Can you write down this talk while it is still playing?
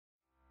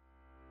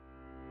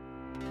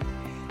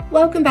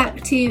Welcome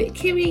back to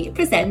Kiri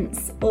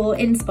Presents or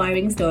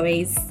Inspiring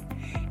Stories.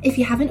 If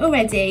you haven't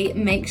already,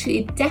 make sure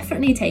you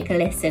definitely take a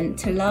listen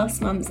to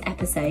last month's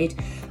episode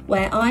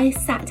where I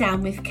sat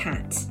down with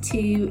Kat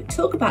to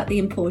talk about the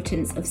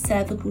importance of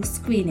cervical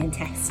screening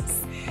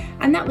tests,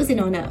 and that was in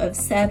honour of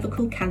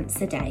Cervical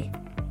Cancer Day.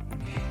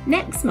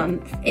 Next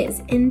month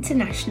it's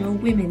International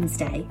Women's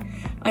Day.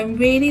 I'm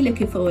really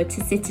looking forward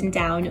to sitting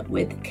down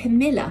with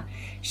Camilla.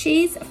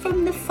 She's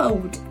from the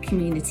Fold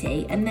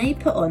community and they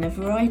put on a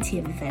variety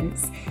of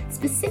events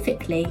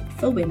specifically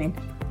for women.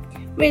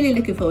 Really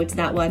looking forward to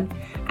that one,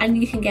 and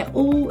you can get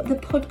all the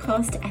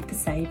podcast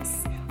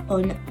episodes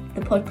on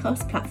the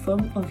podcast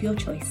platform of your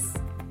choice.